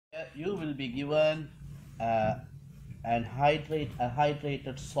you will be given a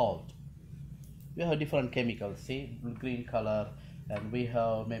hydrated salt. We have different chemicals, see, green color, and we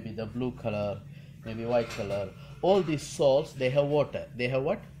have maybe the blue color, maybe white color. All these salts, they have water. They have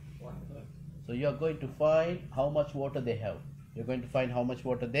what? Water. So you are going to find how much water they have. You're going to find how much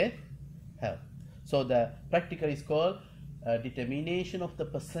water they have. So the practical is called determination of the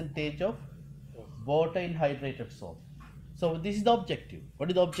percentage of water in hydrated salt. So this is the objective. What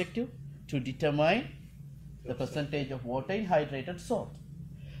is the objective? To determine the percentage of water in hydrated salt.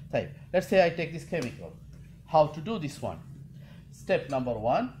 Type. Let's say I take this chemical. How to do this one? Step number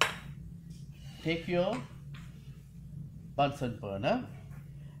 1. Take your Bunsen burner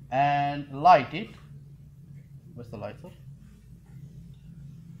and light it. Where's the lighter?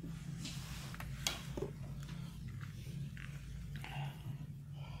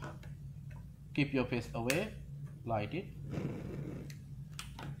 Keep your face away. Light it.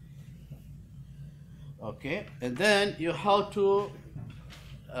 Okay, and then you have to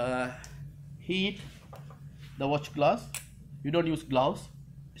heat the watch glass. You don't use gloves,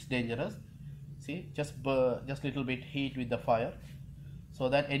 it's dangerous. See, just little bit heat with the fire so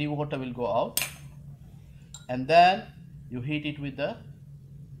that any water will go out, and then you heat it with the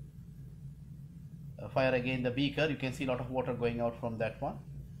fire again, the beaker. You can see a lot of water going out from that one,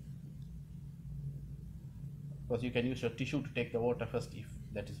 because you can use your tissue to take the water first if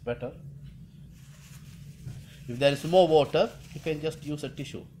that is better. If there is more water, you can just use a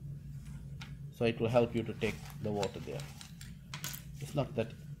tissue, so it will help you to take the water there. It's not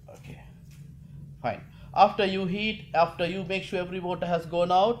that, okay, fine. After you heat, after you make sure every water has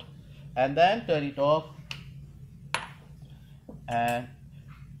gone out, and then turn it off, and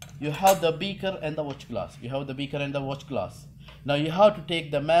you have the beaker and the watch glass. You have the beaker and the watch glass. Now you have to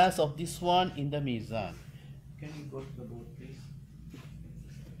take the mass of this one in the mizan. Can you go to the board, please?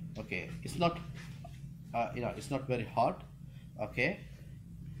 Okay, it's not it's not very hot. Okay,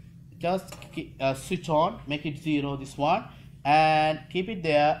 just switch on, make it 0, this one, and keep it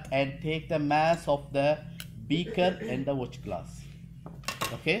there, and take the mass of the beaker and the watch glass.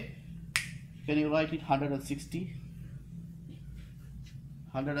 Okay, can you write it? 160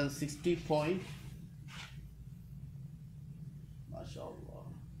 point, mashallah,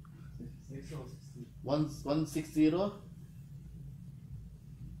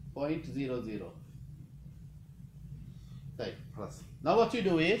 160.00. Right, plus. Now what you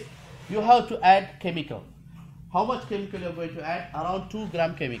do is, you have to add chemical. How much chemical you are going to add? Around 2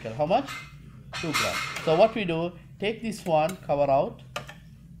 gram chemical. How much? 2 gram. So what we do, take this one, cover out,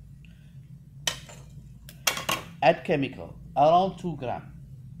 add chemical, around 2 gram.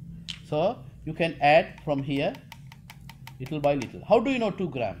 So you can add from here, little by little. How do you know 2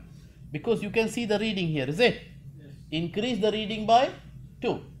 gram? Because you can see the reading here, is it? Yes. Increase the reading by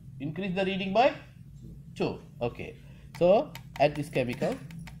 2. Increase the reading by 2. Okay. So add this chemical.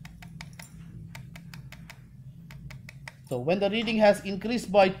 So when the reading has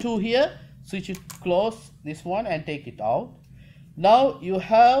increased by 2 here, switch it, close this one and take it out. Now you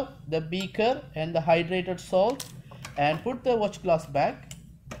have the beaker and the hydrated salt, and put the watch glass back.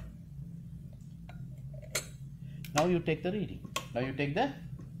 Now you take the reading.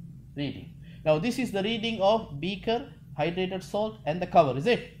 Now this is the reading of beaker, hydrated salt, and the cover, is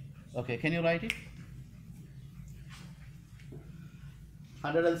it? Okay, can you write it?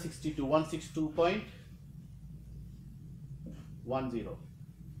 162.10.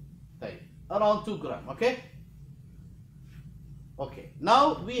 Right. Around 2 gram, okay? Okay,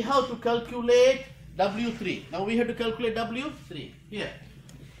 now we have to calculate W3. Now we have to calculate W3. Here,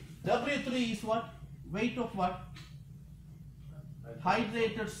 W3 is what? Weight of what?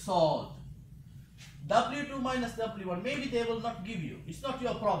 Hydrated salt. W2 minus W1. Maybe they will not give you. It's not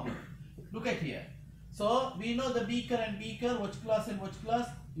your problem. Look at here. So we know the beaker and beaker, watch glass and watch glass.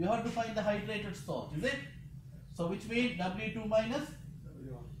 You have to find the hydrated salt, is it? So which means W2 minus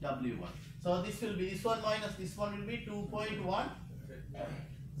W1. So this will be, this one minus this one will be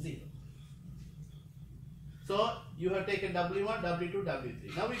 2.10. So you have taken W1, W2,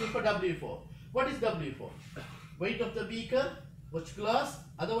 W3. Now we go for W4. What is W4? Weight of the beaker, watch glass.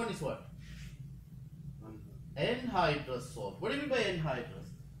 Other one is what? Anhydrous salt. What do you mean by anhydrous?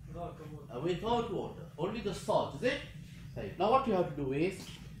 Without water. Only the salt, is it? Right. Now what you have to do is,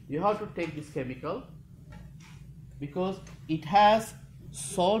 you have to take this chemical, because it has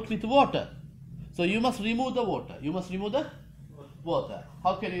salt with water. So you must remove the water. You must remove the water.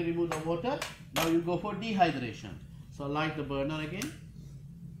 How can you remove the water? Now you go for dehydration. So light the burner again.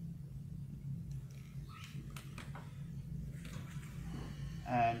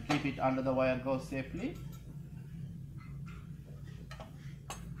 And keep it under the wire gauze safely.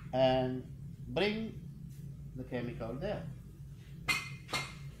 and bring the chemical there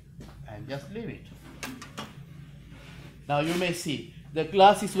and just leave it. Now you may see the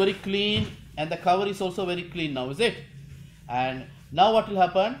glass is very clean and the cover is also very clean now, is it? And now what will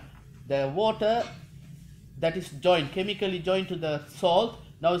happen? The water that is joined, chemically joined to the salt,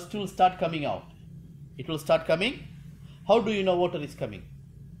 now it will start coming out. It will start coming. How do you know water is coming?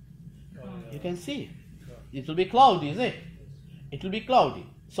 You can see. It will be cloudy, is it? It will be cloudy.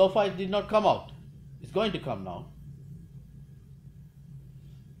 So far it did not come out. It's going to come now.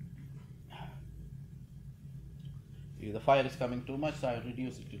 If the fire is coming too much, so I will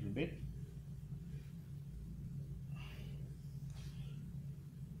reduce it a little bit.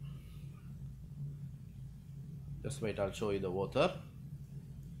 Just wait, I'll show you the water.